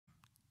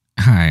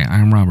Hi,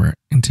 I'm Robert.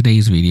 In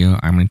today's video,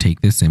 I'm going to take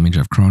this image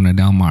of Corona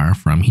del Mar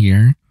from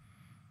here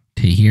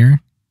to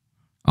here,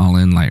 all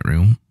in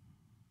Lightroom.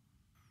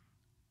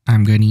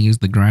 I'm going to use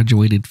the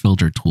graduated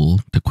filter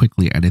tool to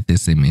quickly edit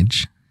this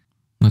image.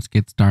 Let's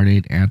get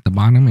started at the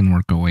bottom and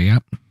work our way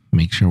up.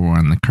 Make sure we're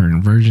on the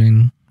current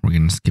version. We're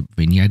going to skip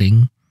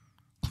vignetting,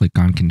 click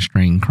on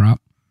constrain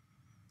crop,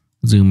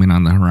 zoom in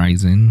on the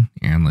horizon,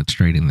 and let's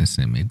straighten this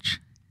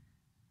image.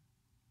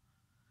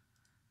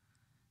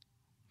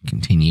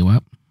 Continue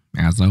up.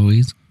 As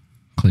always,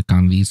 click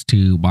on these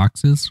two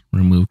boxes,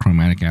 remove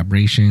chromatic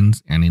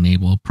aberrations, and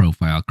enable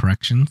profile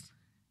corrections.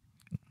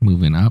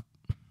 Moving up,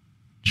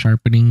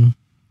 sharpening,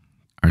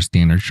 our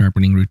standard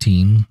sharpening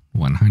routine,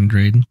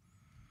 100.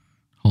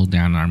 Hold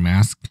down our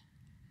mask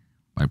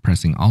by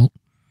pressing Alt.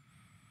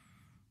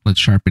 Let's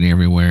sharpen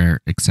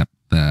everywhere except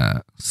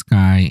the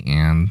sky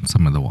and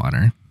some of the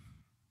water.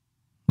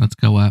 Let's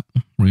go up.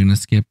 We're going to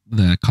skip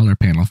the color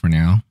panel for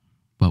now,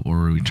 but we'll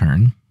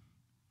return.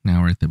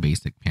 Now we're at the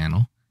basic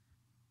panel.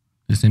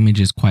 This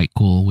image is quite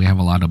cool. We have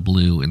a lot of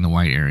blue in the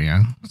white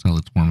area, so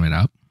let's warm it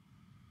up.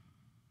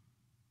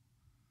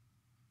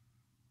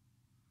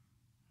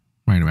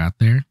 Right about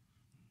there.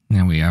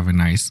 Now we have a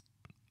nice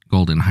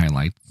golden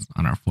highlights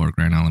on our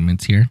foreground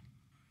elements here.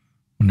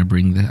 I'm going to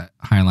bring the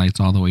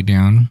highlights all the way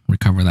down,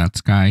 recover that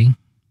sky,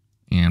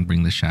 and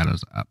bring the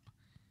shadows up.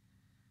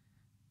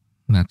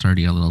 That's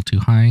already a little too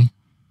high.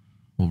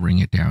 We'll bring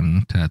it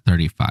down to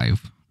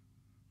 35.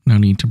 No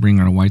need to bring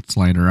our white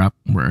slider up.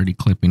 We're already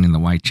clipping in the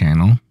white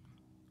channel.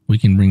 We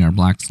can bring our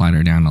black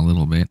slider down a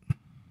little bit.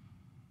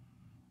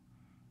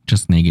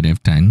 Just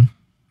 -10. I'm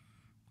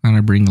going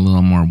to bring a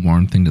little more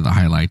warmth into the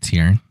highlights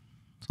here.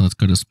 So let's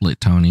go to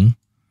split toning.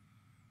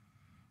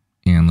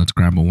 And let's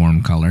grab a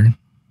warm color.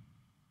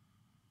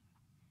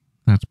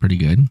 That's pretty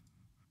good.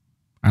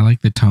 I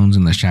like the tones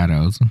in the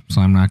shadows,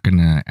 so I'm not going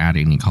to add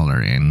any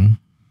color in.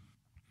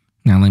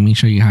 Now let me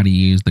show you how to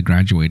use the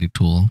graduated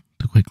tool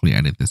to quickly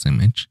edit this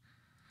image.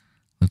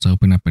 Let's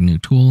open up a new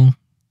tool.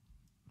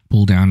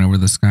 Pull down over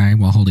the sky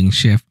while holding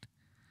Shift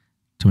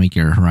to make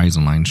your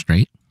horizon line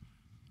straight.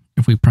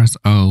 If we press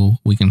O,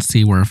 we can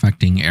see we're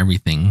affecting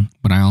everything,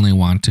 but I only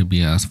want to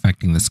be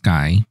affecting the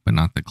sky, but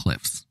not the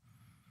cliffs.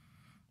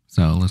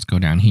 So let's go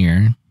down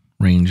here,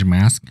 range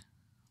mask,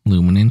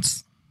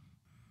 luminance.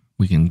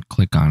 We can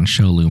click on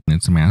show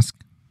luminance mask.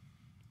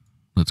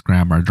 Let's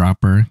grab our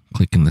dropper,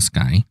 click in the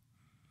sky.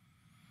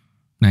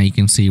 Now you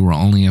can see we're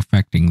only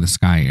affecting the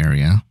sky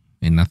area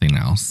and nothing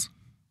else.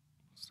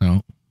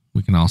 So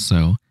we can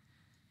also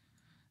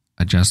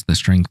adjust the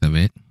strength of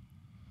it.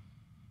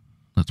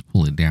 Let's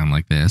pull it down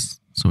like this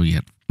so we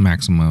get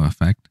maximum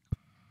effect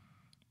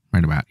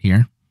right about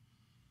here.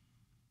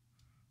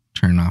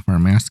 Turn off our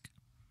mask.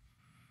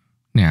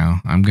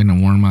 Now I'm going to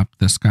warm up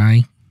the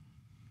sky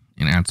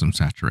and add some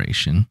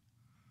saturation.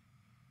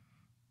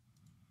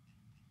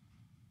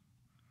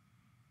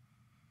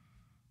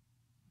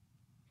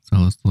 So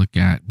let's look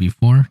at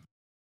before,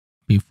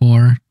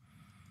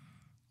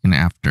 and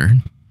after.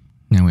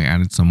 Now we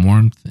added some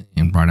warmth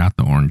and brought out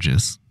the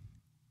oranges.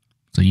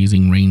 So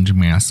using range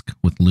mask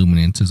with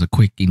luminance is a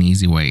quick and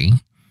easy way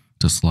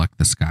to select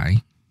the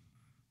sky.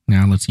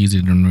 Now let's use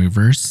it in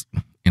reverse,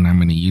 and I'm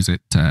going to use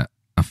it to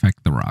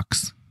affect the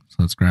rocks. So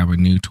let's grab a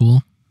new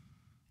tool.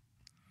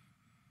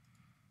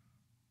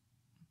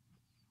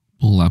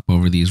 Pull up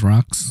over these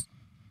rocks.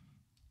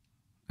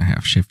 I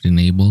have Shift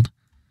enabled.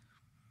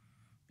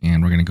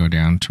 And we're going to go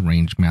down to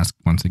range mask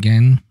once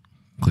again.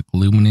 Click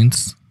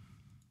luminance.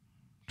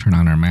 Turn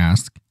on our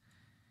mask.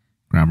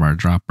 Grab our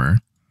dropper.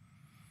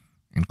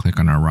 And click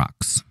on our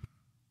rocks.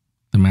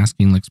 The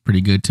masking looks pretty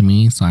good to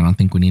me, so I don't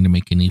think we need to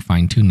make any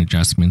fine-tune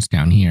adjustments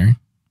down here.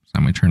 So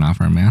I'm going to turn off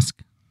our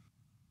mask.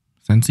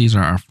 Since these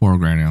are our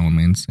foreground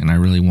elements, and I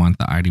really want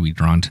the eye to be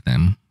drawn to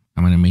them,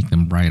 I'm going to make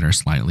them brighter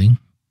slightly.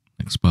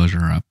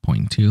 Exposure up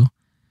 0.2.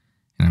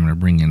 And I'm going to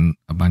bring in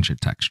a bunch of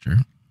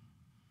texture.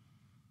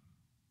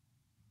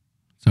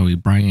 So we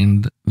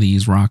brightened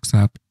these rocks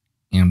up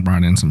and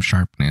brought in some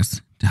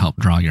sharpness to help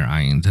draw your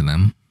eye into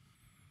them.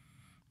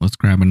 Let's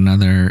grab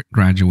another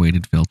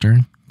graduated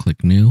filter,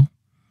 click new,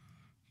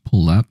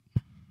 pull up.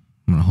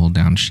 I'm going to hold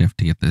down Shift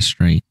to get this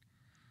straight.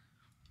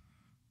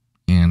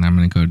 And I'm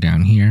going to go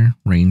down here,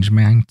 range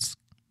mask,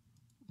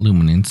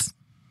 luminance.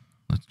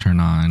 Let's turn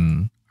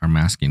on our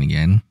masking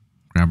again,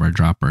 grab our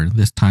dropper.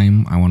 This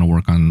time I want to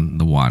work on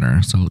the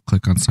water, so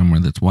click on somewhere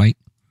that's white.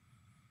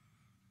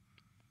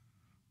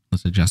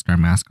 Let's adjust our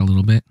mask a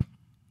little bit.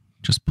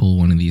 Just pull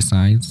one of these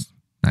sides.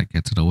 That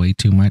gets it away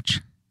too much.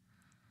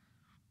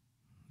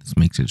 This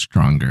makes it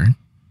stronger.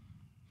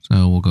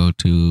 So we'll go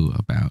to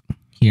about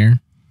here.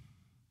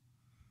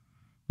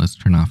 Let's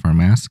turn off our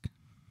mask.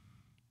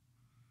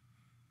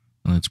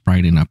 And let's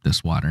brighten up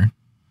this water.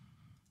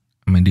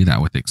 I'm going to do that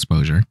with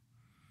exposure.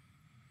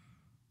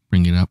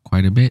 Bring it up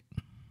quite a bit.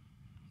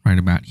 Right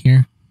about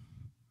here.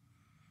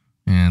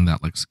 And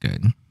that looks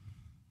good.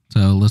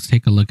 So let's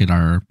take a look at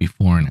our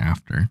before and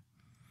after.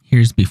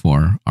 Here's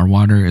before. Our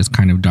water is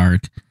kind of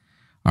dark.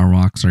 Our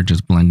rocks are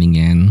just blending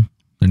in.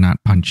 They're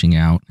not punching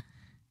out.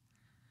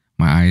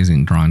 My eye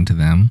isn't drawn to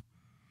them.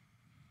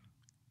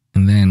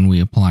 And then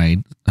we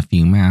applied a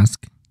few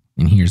masks,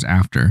 and here's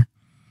after.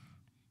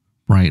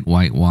 Bright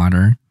white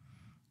water,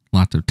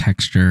 lots of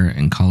texture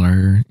and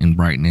color and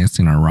brightness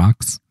in our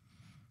rocks.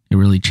 It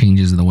really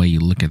changes the way you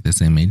look at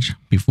this image.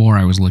 Before,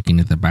 I was looking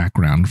at the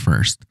background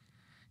first.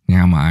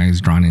 Now my eye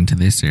is drawn into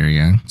this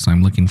area, so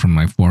I'm looking from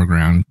my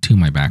foreground to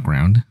my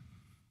background.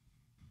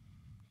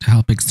 To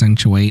help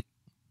accentuate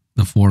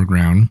the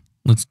foreground,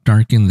 let's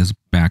darken this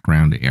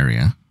background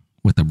area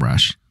with a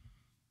brush.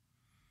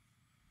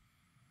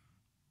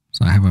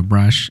 So I have a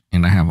brush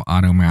and I have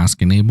auto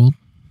mask enabled.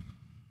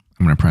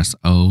 I'm going to press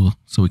O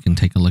so we can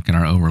take a look at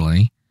our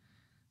overlay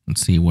and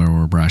see where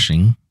we're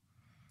brushing.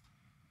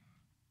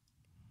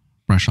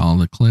 Brush all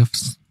the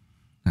cliffs.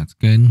 That's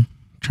good.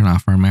 Turn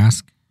off our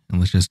mask and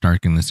let's just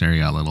darken this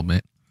area a little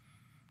bit.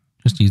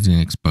 Just using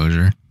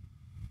exposure.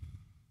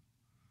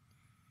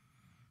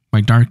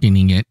 By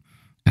darkening it,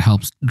 it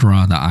helps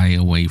draw the eye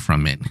away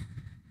from it.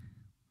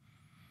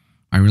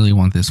 I really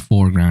want this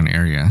foreground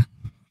area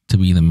to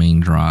be the main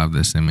draw of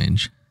this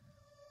image.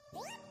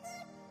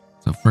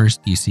 So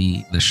first you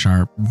see the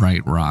sharp,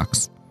 bright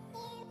rocks.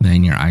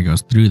 Then your eye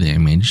goes through the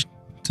image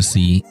to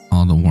see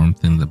all the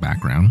warmth in the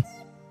background.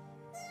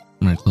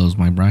 I'm going to close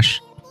my brush.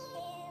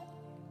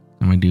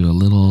 I'm going to do a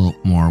little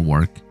more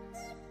work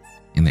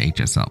in the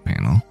HSL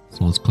panel.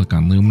 So let's click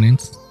on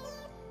luminance.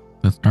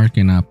 Let's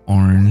darken up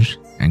orange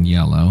and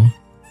yellow.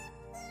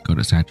 Go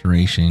to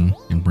saturation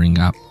and bring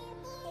up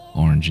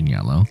orange and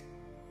yellow.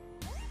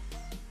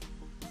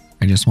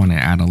 I just want to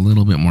add a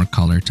little bit more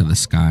color to the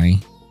sky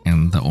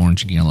and the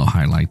orange and yellow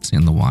highlights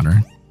in the water.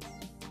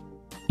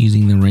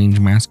 Using the range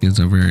mask is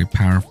a very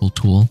powerful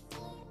tool.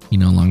 You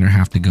no longer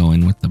have to go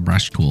in with the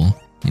brush tool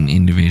and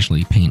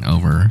individually paint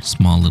over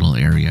small little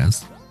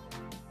areas.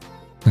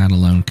 That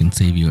alone can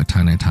save you a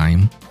ton of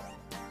time.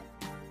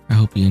 I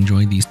hope you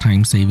enjoyed these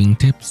time-saving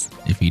tips.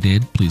 If you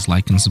did, please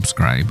like and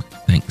subscribe.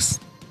 Thanks.